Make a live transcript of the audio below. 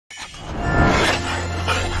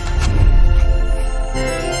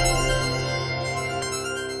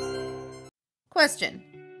Question: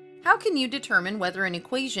 how can you determine whether an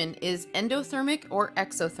equation is endothermic or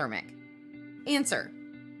exothermic? Answer: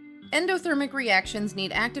 endothermic reactions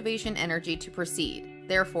need activation energy to proceed.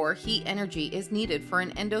 Therefore, heat energy is needed for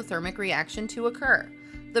an endothermic reaction to occur.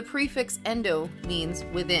 The prefix endo means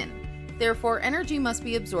within. Therefore, energy must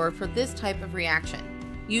be absorbed for this type of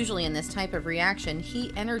reaction. Usually in this type of reaction,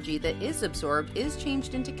 heat energy that is absorbed is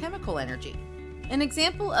changed into chemical energy. An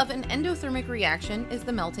example of an endothermic reaction is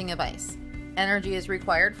the melting of ice. Energy is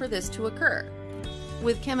required for this to occur.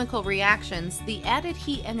 With chemical reactions, the added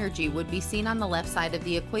heat energy would be seen on the left side of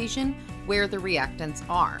the equation where the reactants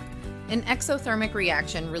are. An exothermic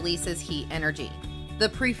reaction releases heat energy. The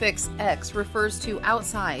prefix X refers to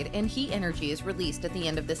outside, and heat energy is released at the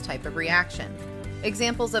end of this type of reaction.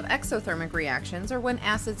 Examples of exothermic reactions are when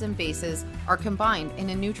acids and bases are combined in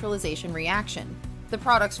a neutralization reaction. The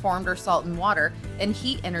products formed are salt and water, and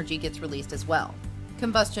heat energy gets released as well.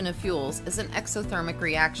 Combustion of fuels is an exothermic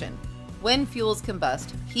reaction. When fuels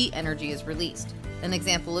combust, heat energy is released. An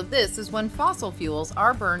example of this is when fossil fuels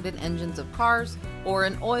are burned in engines of cars or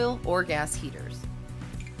in oil or gas heaters.